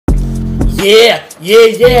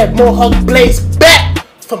Yeah, Mohawk blaze back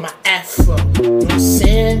for my Afro. You know what I'm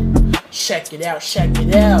saying? Check it out.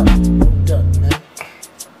 Hold up, man.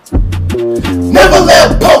 Never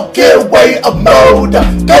let punk get away a mode.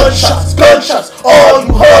 Gunshots, all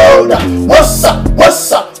you hold. What's up,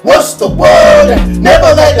 the word?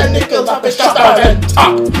 Never let a nigga like a shot out and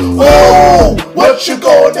top. Oh, what you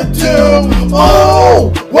gonna do?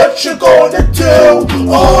 Oh, what you gonna do?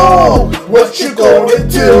 Oh, what you gonna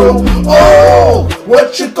do? Oh,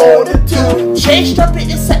 what you gonna do? Changed up it,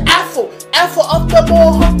 it's an Afro of the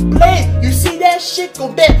Mohawk blade. You see that shit?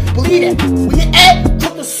 Go back, believe it. We add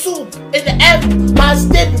cook the soup in the avenue. My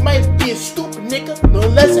step, you might be a stupid nigga. No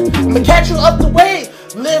lesson. I'ma catch you up the way.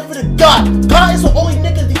 Live with a God. God is the only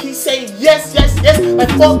nigga that he say yes. Like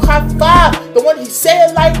 4:5, the one he say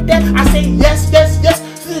it like that. I say yes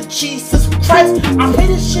to the Jesus Christ. I pray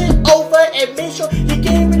this shit over and make sure he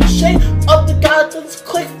gave me the shade of the God that is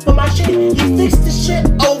click for my shit. He fixed this shit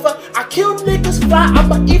over. I kill niggas fly.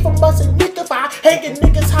 I'm a evil bustin' nigga fly. Hanging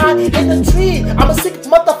niggas high in the tree. I'm a sick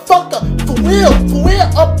motherfucker. For real,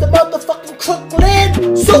 up the motherfucking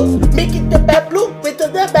Crookland. So, make it the bad blue with the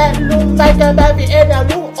bad blue. Like a baby and I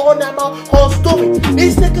knew on my whole story.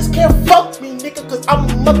 These niggas can't fuck me, nigga, cause I'm a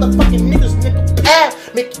motherfucking nigga pad.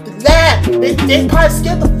 Make it the laugh. They probably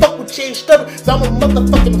scared the fuck with change stuff. Cause I'm a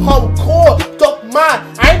motherfucking hardcore. Dog mine.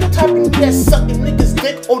 I ain't the type of nigga that sucking niggas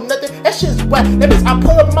dick or nothing. That shit's wet. That means I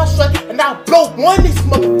pull up my shot and I blow one of these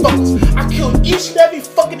motherfuckers. I kill each and every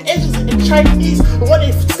fucking Asians and Chinese. And when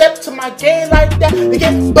they step to my game like that, they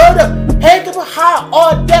get burned up, hang up high,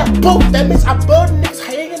 all that boom. That means I burn niggas,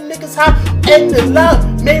 hanging niggas high, and the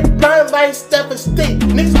love made blind like Stephen State.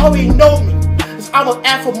 Niggas already know me. I'm an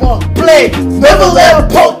Afro Mohawk blade. Never let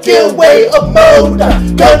a punk get away a mode.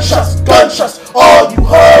 Gunshots, all you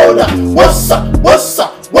hold.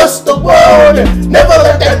 What's the word? Never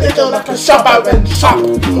let that nigga like a shop out and chop.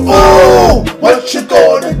 Oh, what you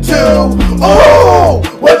gonna do? Oh,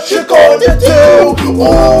 what you gonna do?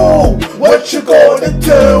 Oh, what you gonna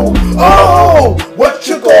do? Oh, what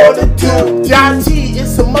you gonna do? Pt2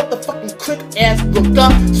 is a motherfucking quick ass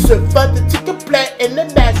booker. Serve for the ticket black and the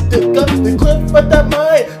master gun. The clip for the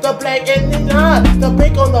mind, the black and the line. The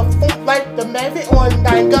big on the funk like the Maverick on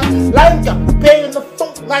Line gun, pay in the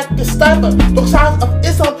funk like the sniper. The size of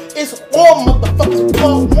Islam is all motherfuckers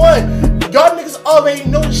part one. Y'all niggas already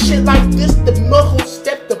know the shit like this. The Mohawk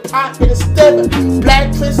step, the pot and the stepper.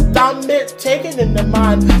 Black Chris dominant, taking in the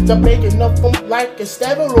mind. The making the funk like a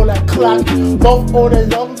stepper or like clock. Both on the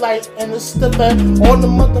long light and the stepper. All the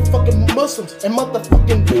motherfucking Muslims and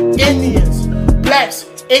motherfucking Indians. Blacks,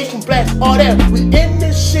 Asian blacks, all that. We in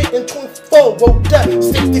this shit in 24, woke up,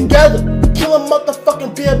 stick together. Kill a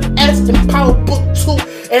motherfucking BMS and Power Book 2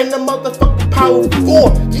 and the motherfucking Power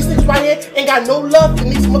 4. These niggas right here ain't got no love for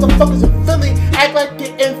these motherfuckers in Philly. Act like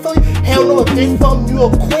they in Philly. Hell no, they from New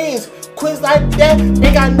York, Queens. Queens like that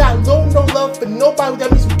ain't got no love for nobody.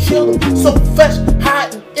 That means we kill them. So fresh,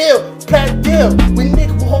 hot and ill, plat deal. We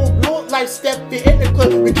niggas hold look like step in the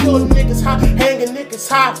club. We kill niggas high, hanging niggas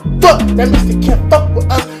high. Fuck, that means they can't fuck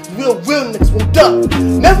with us. Real niggas won't duck.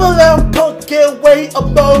 Never let a punk get away a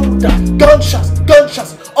mode. Gunshots,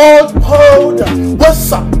 all you hold.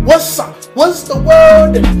 What's the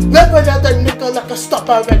word? Never let that nigga like a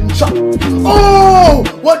stopper and chop. Oh,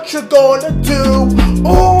 what you gonna do?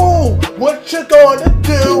 Oh, what you gonna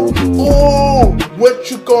do? Oh, what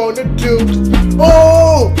you gonna do?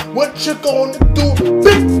 Oh, what you gonna do?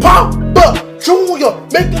 Big Papa Junior,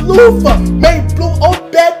 make it Lufa, make blue all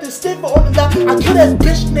bad, the stiffer on the line. I kill that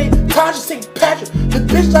bitch named Tasha St. Patrick. The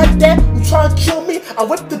bitch like that who try to kill me, I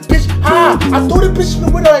whip the bitch high. I throw the bitch in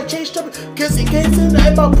the window and changed up cause it gets in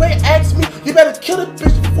and my brain asks me, you better kill the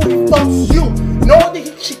bitch before he fucks you. Knowing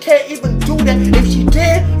that she can't even do that. If she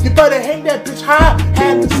did, you better hang that bitch high,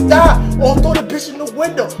 have to stop, or throw the bitch in the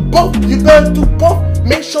window. Both, you better do both.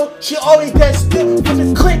 Make sure she always that still. For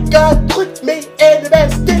the click, God click, me and the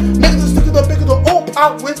bad stick. Make the stick the bigger the old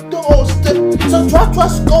out with the old stick. So drop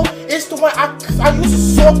go, it's the one I use a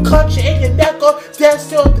sword cut you ain't your neck go. That's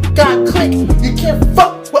still the God click. You can't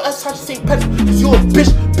fuck with us, how you say Patrick, cause you a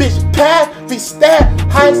bitch pad, we stab,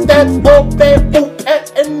 high stab, old bad,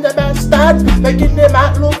 pet in the man stand. Like in the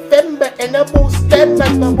man little fember and the bull stand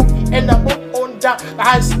like the movie and the book on down the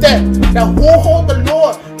high step. Now who hold the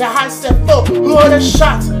Lord, the high step full, who heard the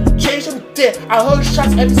shots, change them dead. I heard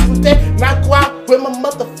shots every single day, and I go out with my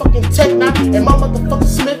motherfucking tech now and my motherfucking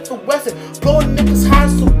Smith for Wesson. Blowing niggas high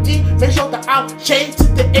so deep, make sure that I'll change to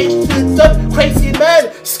the H to the W. Crazy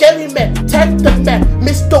man, scary man, tech the man,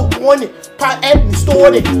 Mr. Warning, pot and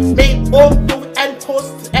stored it, made all those and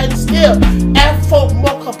posts and still. Afro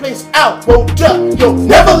Mohawk play ways out, won't up. Yo,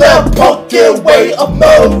 never let a punk get away of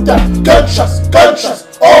mode.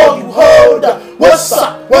 Gunshots, all you hold. What's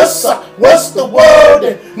up, what's the word?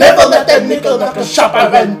 And never let that nigga knock a shot by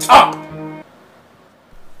red top.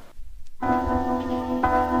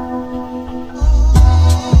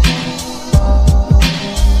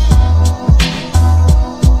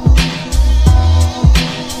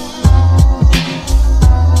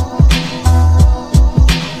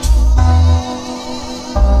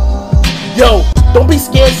 Yo, don't be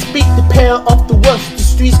scared, speak the peril of the worst. The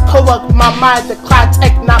streets corrupt my mind, the clock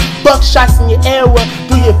tech, not buckshots in your era.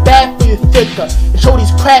 Do your bad for your thicker. And show these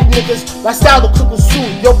crap niggas my style, the crooked suit.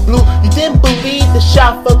 Yo, blue, you didn't believe the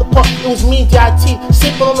shot fell apart. It was me, DIT,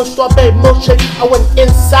 sipping on a strawberry milkshake. I went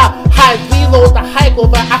inside, high reload, the hike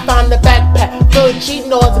over. I found the backpack, full of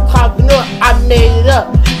G-Noise, a cloud vanilla. I made it up.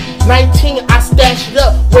 19, I stashed it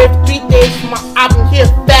up. Wait 3 days for my album here,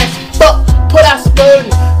 fast fuck. Put out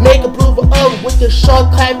spurting, make a blue with the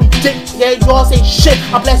short clappy dick. Yeah, y'all say shit.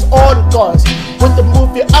 I bless all the guards with the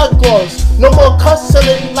movie outlaws. No more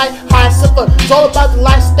cussing like high suffer. It's all about the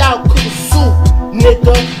lifestyle. Couldn't sue,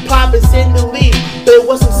 nigga. Profits in the lead, but it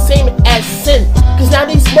wasn't the same as sin. Cause now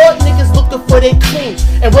these smart niggas looking for their clean.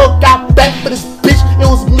 And Will got back for this bitch. It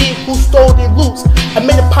was me who stole their loots. I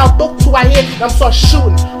made a pop book to I hit and I'm start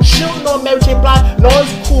shooting on Mary J. Blind. No one's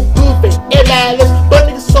cool, blue thing, airmanless. But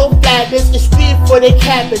niggas so fabulous, it's free for their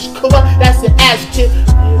cabbage. Corrupt, that's the ass kid.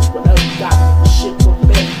 Yes, whatever you got, shit for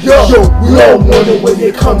bad. Yo, we all want it when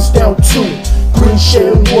it comes down to it.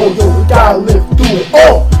 Greenshad and war, yo, we gotta live through it.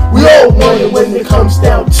 Oh, we all want it when it comes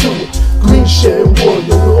down to it. Greenshad and war,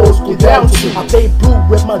 yo, we always go down to it. I play blue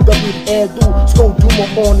with my W and do. Scope Duma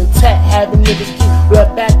on the tap, having niggas keep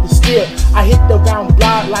right back to steal. I hit the round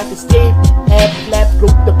block like a stave, half flat,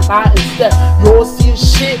 broke the plot instead. You all see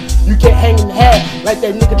shit, you can't hang in the head. Like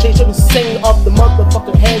that nigga Jay Sugar singing off the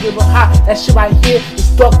motherfucking head of a high. That shit right here is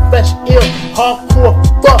stuck, fresh, ill, hardcore,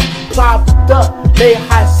 fuck, plopped up, lay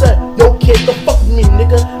high set. Yo kid, don't fuck with me,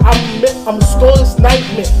 nigga. I'm a scoreless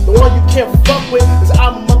nightmare. The one you can't fuck with is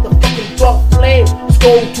I'm a motherfucking dark flame.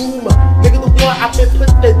 Skull Duma, nigga, the one I can put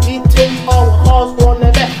the details all the halls on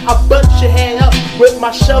the back. I butt your head up with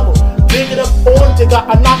my shovel, dig it up on digger.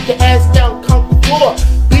 I knock your ass down, come floor,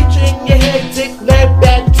 beat you in your head, dick, leg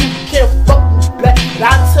back, you can't fuck me black. And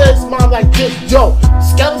I tell his mom like this, yo,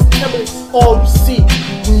 skeleton temple is all you see.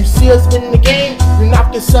 When you see us in the game, we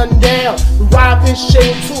knock your son down. We rob his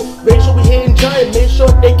shame too. Make sure we hit and giant, make sure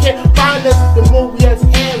they can't find us. The movie has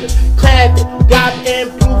handled, clad it, black and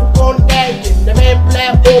blue on the wagon. The man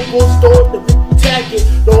black opal store, the jacket,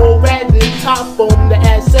 the old rat in the top on the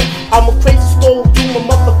asset. I'm a crazy skull, do my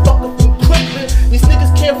motherfucker from Cripplin'. These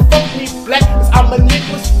niggas can't fuck me black, cause I'm a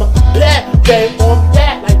Nicholas black. Bang on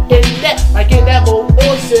that, like in that old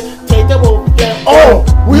Orson. Take that old black. Oh,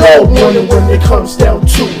 we all want it when it comes down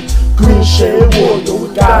to it. Greenshad warrior,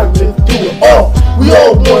 we gotta live through it. Oh, we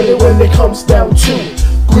all want it when it comes down to it.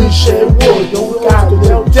 Greenshad warrior, we gotta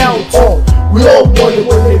live down to it. We all want it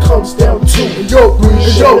when it comes down to it. Yo,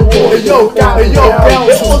 Greenshad warrior, yo, gotta live down to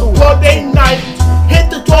it. It was Friday night, hit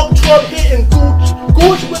the dog truck, hitting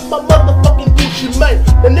Gucci with my motherfucking Gucci man.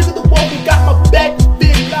 The nigga the one who got my back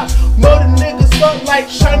big now. Murder niggas up like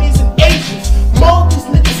Chinese and Asians. More these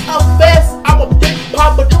niggas out fast, I'm a big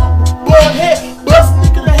papa drop, bald head, bust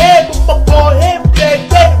nigga in the head with my bald head, play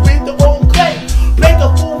back with the own clay. Play a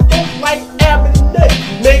fool like Abin and Nick.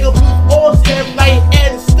 Make a blue all stand like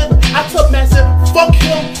Adam Stiff. I told myself, fuck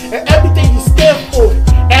him and everything he stand for.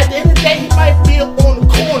 At the end of the day, he might be up on the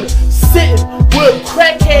corner, sitting with a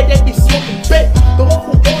crackhead that be smoking bait. The one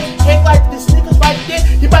who always hang like this niggas right there,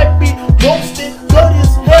 he might be roasted, dirty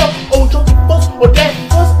as hell, on junkie fuss, or that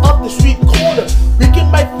fuss off the street corner. We get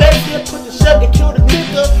my face here, put the shell and kill the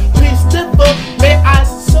nigga. Please stiffer, man, I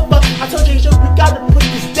suffer. I told you, we gotta put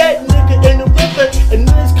this dead nigga in the river, and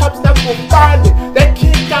then these cops not gonna find it. That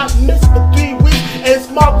kid got missed for 3 weeks, and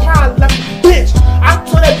small kind like a bitch. I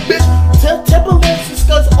told that bitch, tell Timberlands is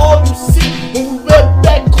cause all you see. When we wear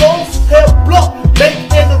back clothes, hair block, make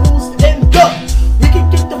the rules end up. We can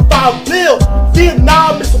get the 5 bill.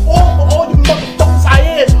 Vietnam is all for all you motherfuckers I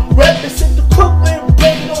am. Represent the Crooklyn,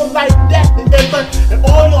 break it on like that. And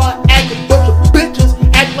all y'all acting bunch of bitches,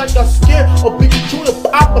 act like y'all scared of Big Junior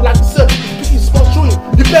Papa like I said, speaking supposed to you.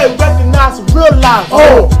 You better recognize and realize.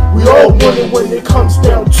 Oh, we all want it when it comes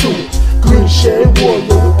down to it. Greenshad warrior,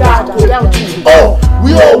 we gotta go down to it. Oh,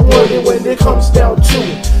 we all want it when it comes down to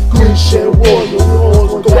it. Greenshad warrior, we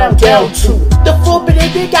always go down to it. The full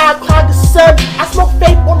bit they got clogged the sun. I smoke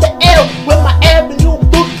vape on the L with my avenue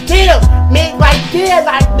boot tail. Made like there,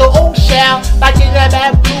 like the old shell, like in that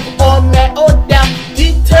bad blue on that old down.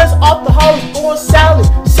 Details off the house going silent.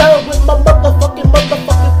 Selling with my motherfucking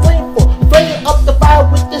flame for. Flame up the fire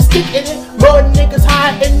with the stick in it. More niggas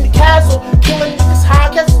high in the castle. Killing niggas high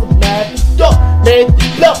castle. Mad the door. Made the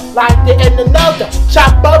blow like they in another.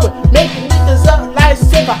 Chop bubble. Making niggas up like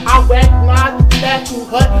silver. I recognize the natural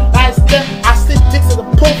hut like still. I sit dicks in the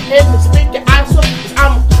poop and the speaker. I swear, cause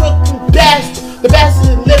I'm a crooked bastard. The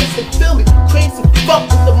bastard that lives in Philly. Crazy fuck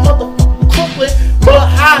with the motherfucking Crooklyn. But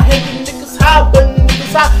high headed niggas high, but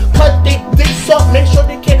niggas high. Cut they dicks off, make sure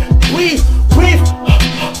they can't breathe.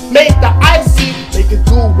 Make the icy. They can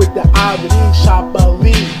do with the irony, shop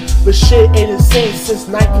believe. But shit ain't the same since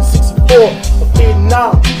 1964 or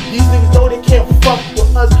Vietnam. These niggas know they can't fuck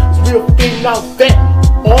with us. It's real Vietnam vet.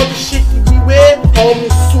 All the shit that we wear,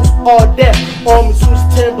 army suits, all that. Army suits,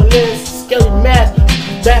 Timberlands, skelly mask,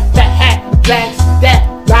 that fat hat, blacks, that,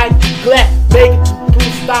 like glass. Make it to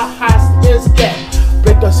blue star high instead.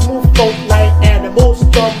 Break a smooth folk like animals,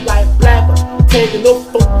 stuff like blabber. Taking no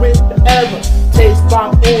folk with the ever. Taste by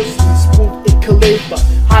old smooth and Khalifa.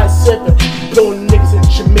 High 7, blowing niggas in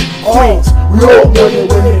Jamaica, Queens. We all want it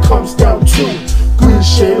when it comes down to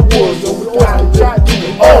Greenshad wars, yo, we gotta live through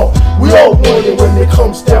it all. We all want it when it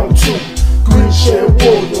comes down to Greenshad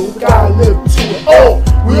wars, yo, we gotta live through it all.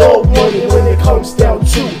 We all want it when it comes down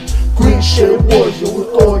to Greenshad wars, yo, we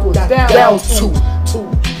all go down to